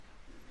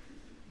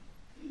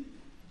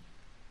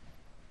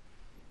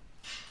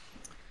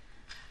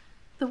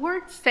The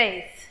word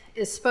faith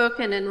is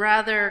spoken in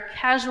rather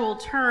casual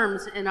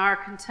terms in our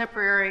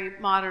contemporary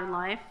modern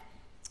life.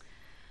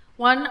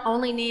 One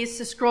only needs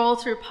to scroll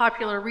through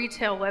popular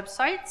retail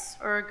websites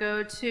or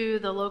go to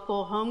the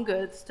local home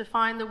goods to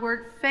find the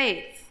word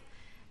faith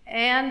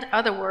and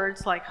other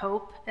words like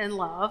hope and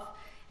love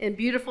in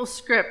beautiful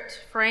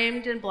script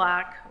framed in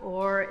black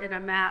or in a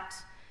matte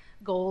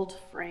gold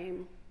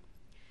frame.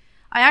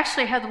 I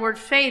actually had the word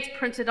faith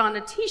printed on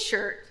a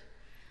t-shirt.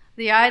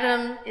 The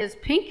item is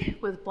pink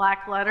with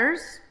black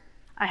letters.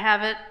 I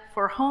have it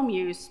for home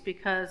use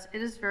because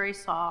it is very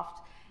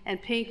soft, and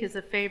pink is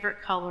a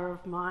favorite color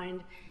of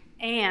mine.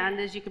 And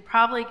as you could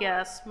probably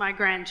guess, my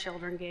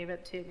grandchildren gave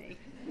it to me.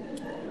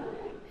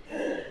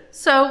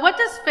 So what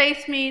does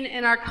faith mean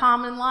in our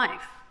common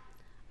life?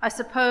 I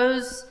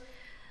suppose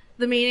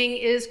the meaning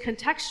is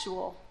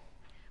contextual.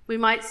 We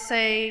might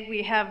say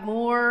we have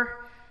more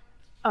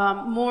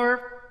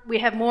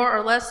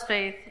or less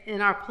faith in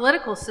our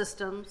political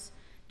systems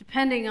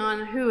depending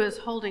on who is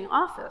holding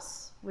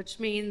office,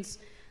 which means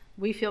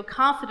we feel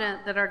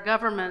confident that our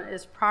government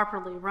is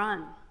properly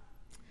run.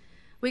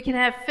 We can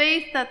have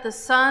faith that the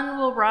sun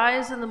will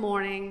rise in the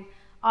morning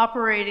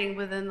operating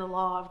within the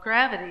law of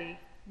gravity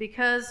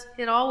because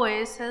it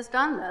always has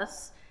done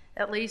this,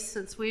 at least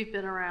since we've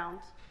been around.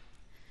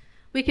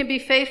 We can be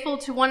faithful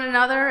to one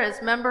another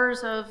as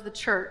members of the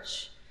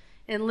church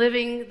in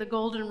living the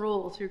golden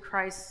rule through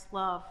Christ's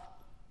love.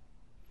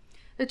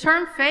 The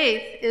term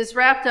faith is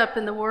wrapped up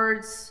in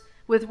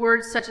with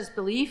words such as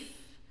belief,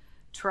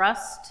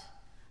 trust,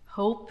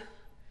 hope,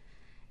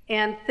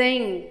 and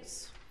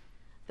things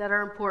that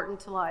are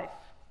important to life.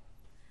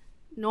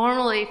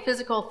 Normally,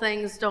 physical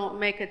things don't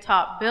make a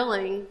top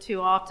billing too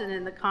often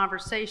in the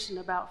conversation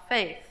about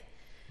faith.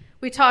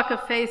 We talk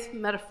of faith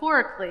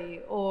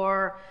metaphorically,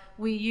 or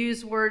we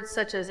use words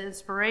such as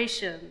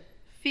inspiration,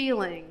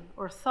 feeling,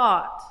 or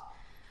thought.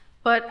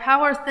 But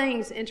how are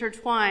things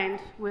intertwined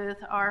with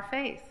our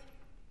faith?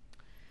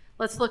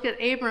 Let's look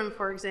at Abram,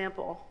 for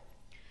example.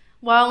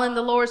 While in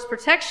the Lord's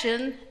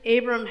protection,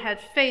 Abram had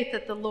faith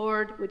that the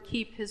Lord would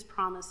keep his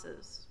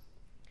promises.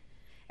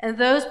 And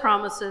those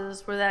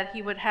promises were that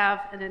he would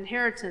have an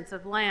inheritance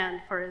of land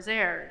for his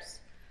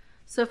heirs.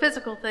 So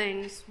physical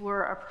things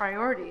were a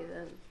priority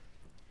then.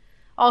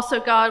 Also,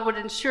 God would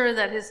ensure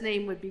that his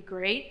name would be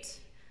great,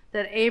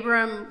 that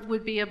Abram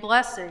would be a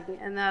blessing,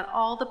 and that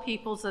all the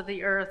peoples of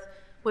the earth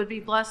would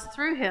be blessed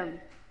through him.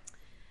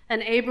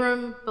 And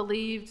Abram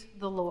believed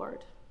the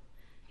Lord.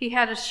 He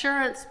had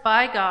assurance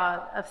by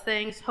God of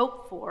things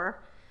hoped for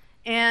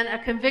and a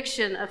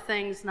conviction of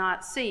things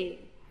not seen.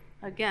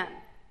 Again,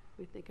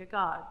 we think of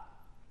God.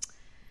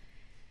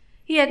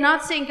 He had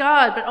not seen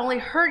God, but only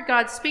heard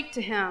God speak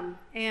to him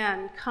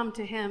and come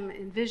to him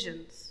in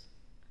visions.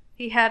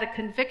 He had a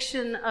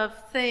conviction of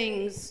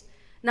things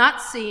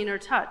not seen or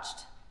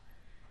touched.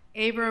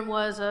 Abram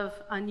was of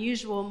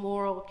unusual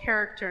moral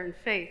character and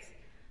faith,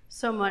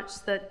 so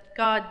much that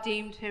God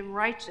deemed him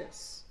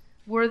righteous,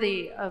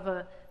 worthy of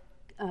a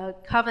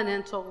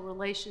covenantal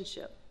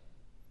relationship.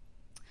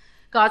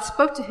 God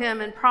spoke to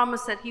him and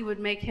promised that he would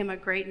make him a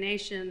great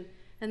nation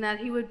and that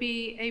he would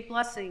be a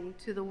blessing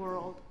to the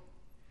world.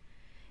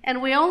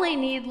 And we only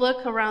need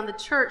look around the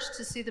church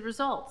to see the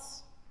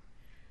results.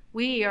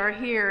 We are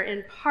here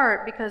in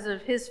part because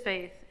of his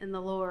faith in the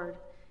Lord,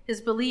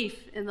 his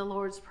belief in the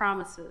Lord's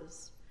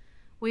promises.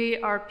 We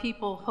are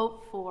people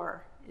hoped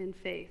for in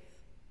faith.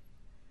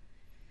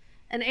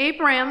 And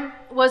Abram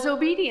was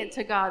obedient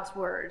to God's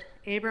word.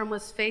 Abram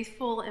was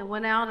faithful and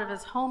went out of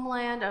his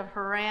homeland of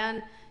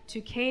Haran to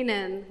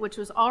Canaan, which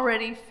was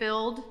already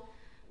filled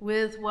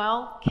with,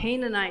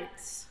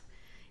 Canaanites.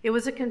 It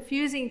was a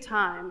confusing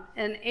time,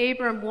 and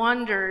Abram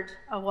wandered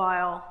a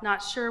while,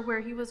 not sure where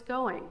he was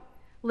going,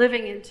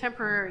 living in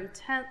temporary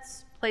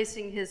tents,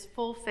 placing his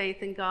full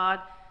faith in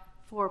God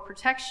for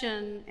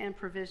protection and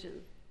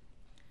provision.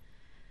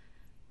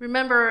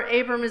 Remember,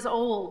 Abram is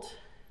old.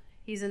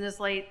 He's in his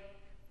late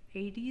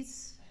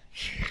 80s.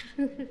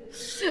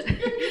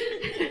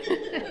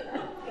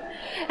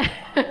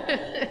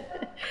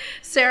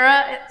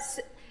 Sarah,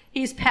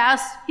 he's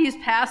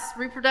past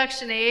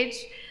reproduction age.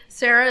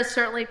 Sarah is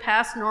certainly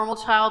past normal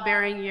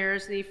childbearing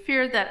years, and he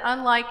feared that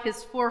unlike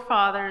his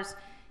forefathers,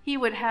 he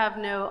would have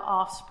no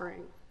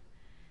offspring.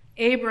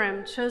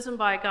 Abram, chosen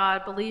by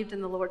God, believed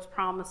in the Lord's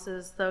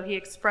promises, though he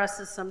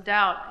expresses some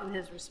doubt in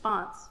his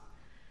response.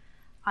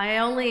 I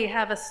only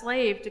have a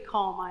slave to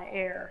call my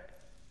heir.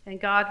 And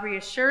God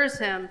reassures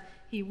him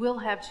he will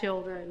have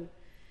children.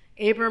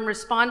 Abram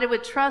responded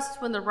with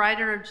trust when the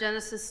writer of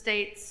Genesis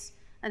states,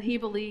 and he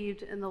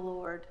believed in the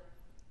Lord.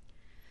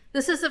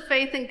 This is the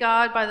faith in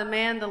God by the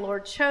man the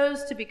Lord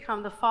chose to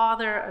become the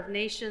father of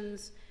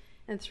nations,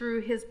 and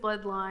through his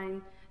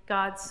bloodline,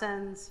 God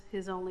sends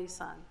his only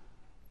son.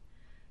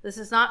 This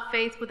is not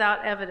faith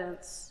without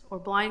evidence or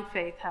blind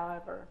faith,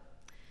 however.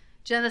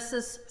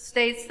 Genesis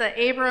states that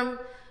Abram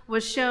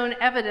was shown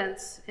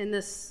evidence in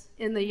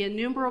the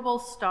innumerable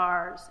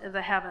stars of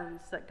the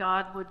heavens that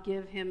God would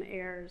give him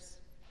heirs.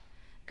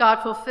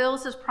 God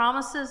fulfills his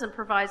promises and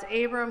provides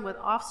Abram with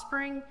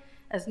offspring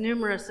as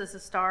numerous as the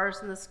stars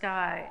in the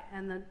sky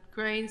and the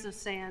grains of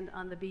sand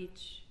on the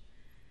beach.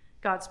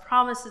 God's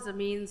promise is a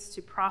means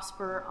to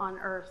prosper on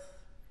earth.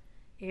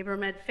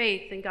 Abram had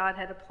faith, and God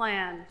had a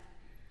plan,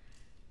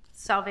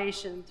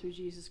 salvation through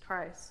Jesus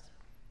Christ.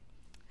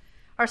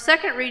 Our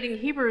second reading,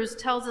 Hebrews,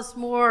 tells us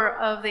more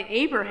of the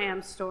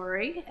Abraham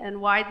story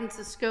and widens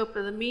the scope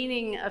of the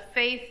meaning of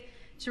faith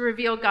to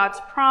reveal God's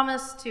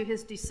promise to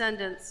his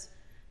descendants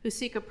who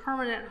seek a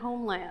permanent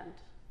homeland.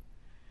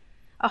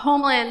 A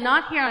homeland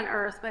not here on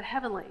earth, but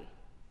heavenly.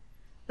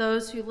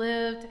 Those who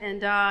lived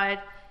and died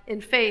in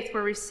faith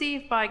were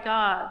received by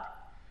God,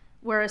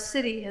 where a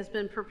city has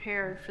been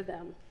prepared for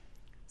them.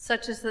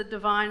 Such is the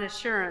divine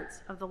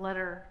assurance of the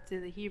letter to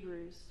the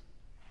Hebrews.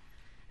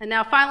 And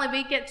now finally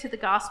we get to the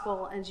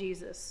gospel and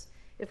Jesus.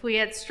 If we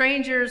had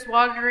strangers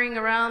wandering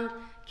around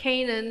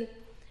Canaan,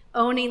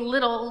 owning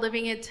little,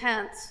 living in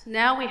tents,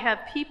 now we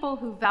have people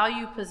who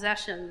value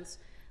possessions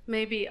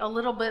maybe a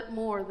little bit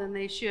more than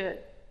they should.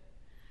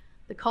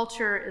 The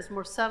culture is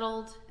more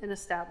settled and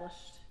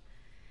established.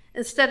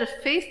 Instead of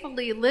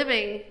faithfully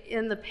living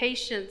in the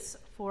patience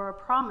for a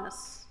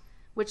promise,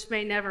 which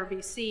may never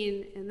be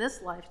seen in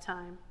this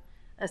lifetime,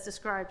 as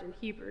described in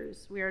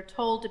Hebrews, we are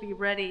told to be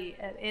ready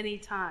at any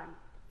time.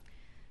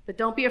 But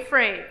don't be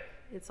afraid.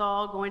 It's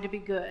all going to be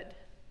good,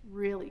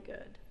 really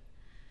good.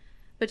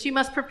 But you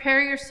must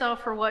prepare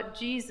yourself for what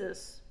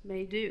Jesus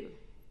may do.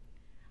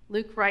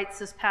 Luke writes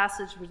this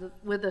passage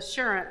with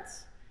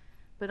assurance,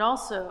 but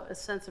also a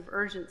sense of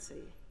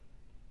urgency.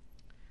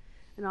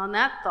 And on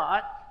that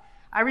thought,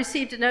 I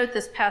received a note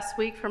this past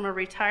week from a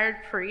retired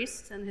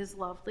priest and his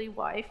lovely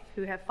wife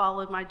who have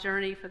followed my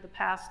journey for the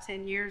past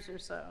 10 years or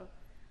so.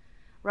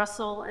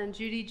 Russell and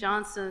Judy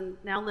Johnson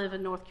now live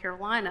in North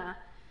Carolina,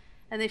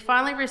 and they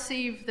finally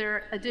received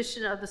their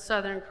edition of the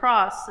Southern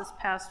Cross this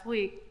past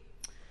week.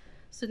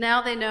 So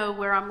now they know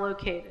where I'm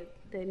located.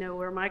 They know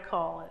where my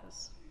call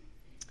is.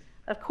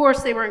 Of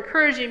course, they were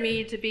encouraging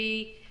me,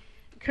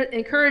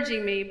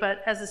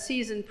 but as a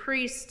seasoned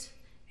priest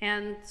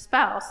and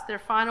spouse, their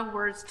final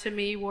words to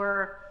me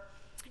were,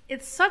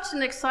 "It's such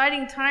an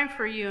exciting time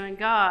for you and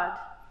God.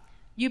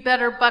 You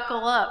better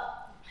buckle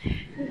up."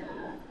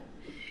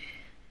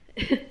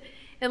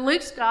 In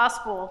Luke's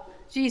gospel,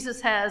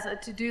 Jesus has a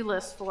to-do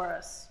list for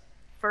us.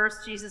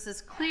 First, Jesus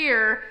is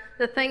clear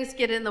that things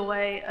get in the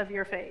way of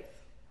your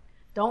faith.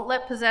 Don't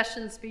let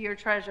possessions be your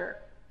treasure,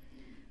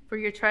 for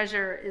your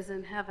treasure is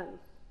in heaven.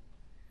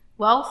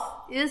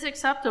 Wealth is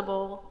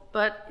acceptable,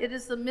 but it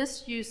is the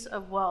misuse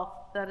of wealth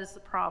that is the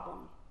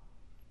problem.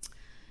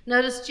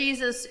 Notice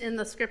Jesus in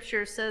the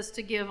scripture says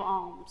to give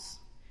alms.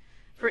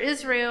 For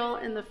Israel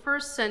in the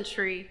first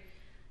century,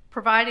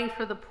 providing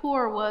for the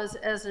poor was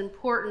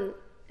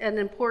an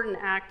important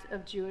act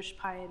of Jewish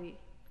piety.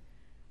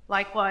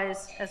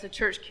 Likewise, as a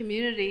church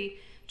community,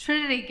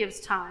 Trinity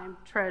gives time,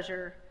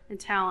 treasure, and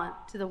talent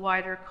to the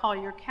wider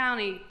Collier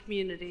County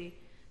community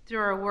through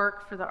our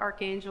work for the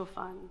Archangel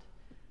Fund,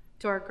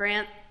 to our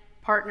grant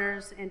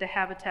partners, and to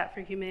Habitat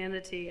for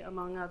Humanity,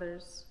 among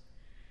others.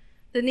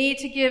 The need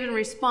to give in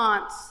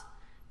response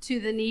to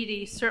the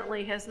needy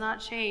certainly has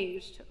not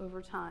changed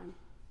over time.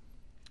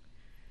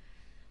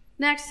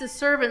 Next, as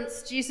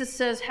servants, Jesus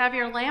says, have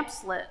your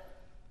lamps lit.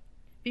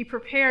 Be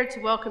prepared to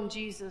welcome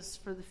Jesus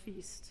for the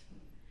feast.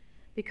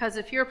 Because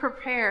if you're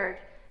prepared,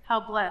 how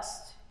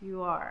blessed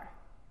you are.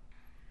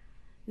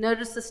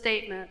 Notice the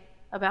statement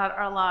about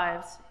our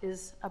lives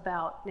is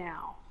about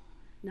now,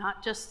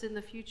 not just in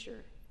the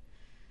future.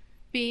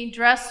 Being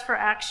dressed for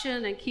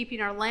action and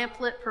keeping our lamp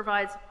lit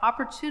provides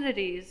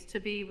opportunities to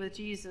be with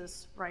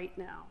Jesus right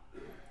now.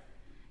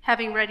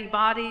 Having ready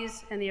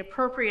bodies and the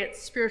appropriate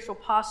spiritual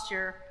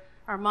posture,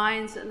 our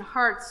minds and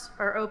hearts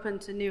are open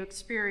to new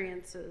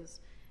experiences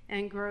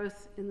and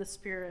growth in the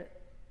Spirit,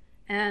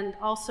 and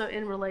also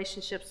in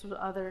relationships with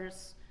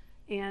others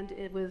and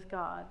with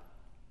God.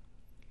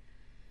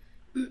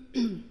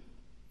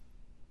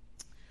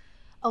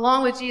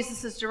 Along with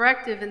Jesus'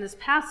 directive in this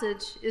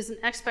passage is an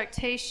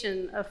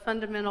expectation of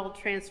fundamental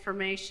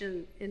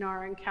transformation in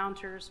our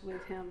encounters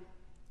with him.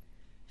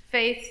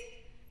 Faith,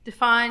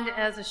 defined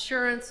as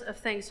assurance of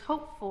things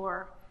hoped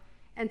for,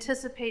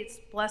 anticipates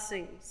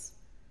blessings,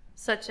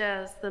 such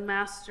as the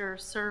master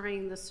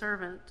serving the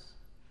servant,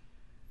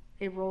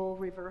 a role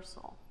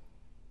reversal.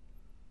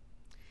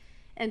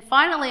 And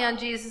finally, on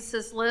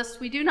Jesus'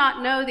 list, we do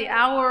not know the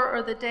hour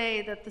or the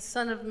day that the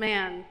Son of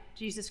Man,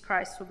 Jesus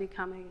Christ, will be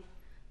coming.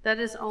 That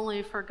is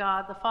only for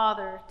God the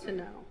Father to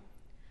know.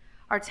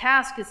 Our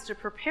task is to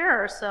prepare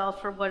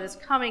ourselves for what is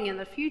coming in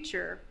the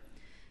future,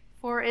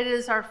 for it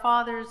is our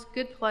Father's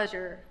good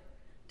pleasure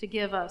to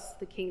give us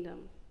the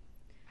kingdom,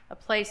 a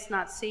place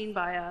not seen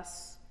by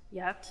us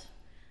yet.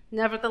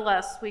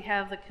 Nevertheless, we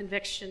have the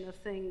conviction of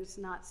things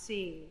not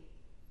seen.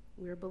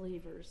 We're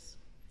believers.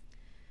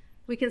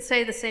 We can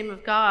say the same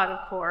of God,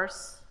 of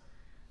course.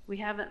 We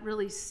haven't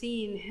really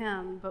seen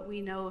him, but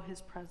we know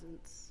his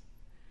presence.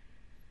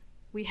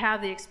 We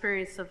have the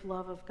experience of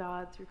love of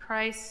God through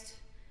Christ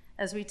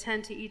as we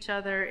tend to each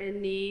other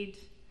in need,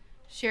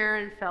 share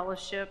in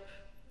fellowship,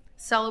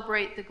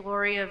 celebrate the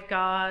glory of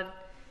God,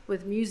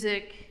 with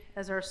music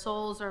as our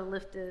souls are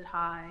lifted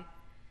high,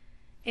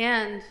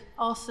 and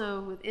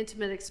also with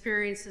intimate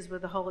experiences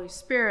with the Holy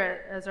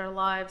Spirit as our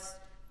lives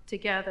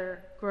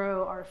together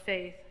grow our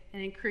faith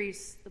and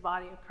increase the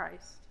body of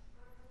Christ.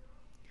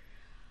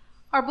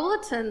 Our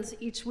bulletins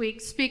each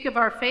week speak of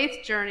our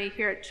faith journey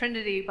here at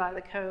Trinity by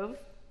the Cove.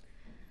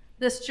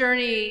 This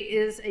journey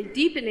is a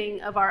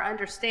deepening of our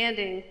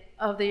understanding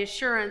of the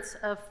assurance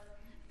of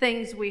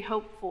things we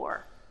hope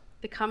for,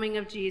 the coming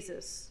of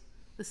Jesus,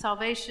 the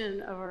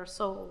salvation of our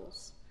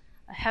souls,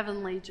 a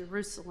heavenly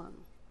Jerusalem,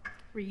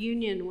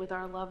 reunion with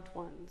our loved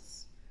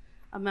ones,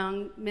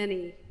 among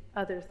many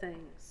other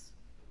things.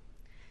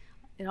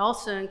 It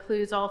also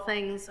includes all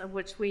things of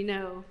which we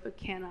know but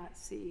cannot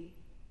see.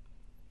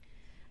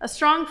 A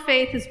strong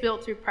faith is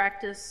built through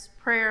practice,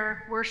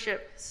 prayer,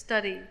 worship,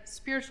 study,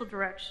 spiritual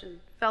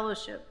direction,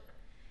 fellowship,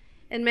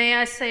 and may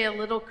I say a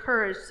little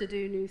courage to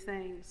do new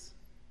things.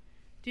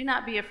 Do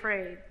not be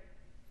afraid.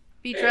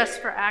 Be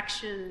dressed for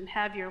action and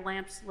have your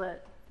lamps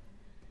lit,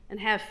 and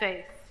have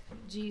faith.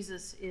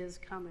 Jesus is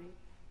coming.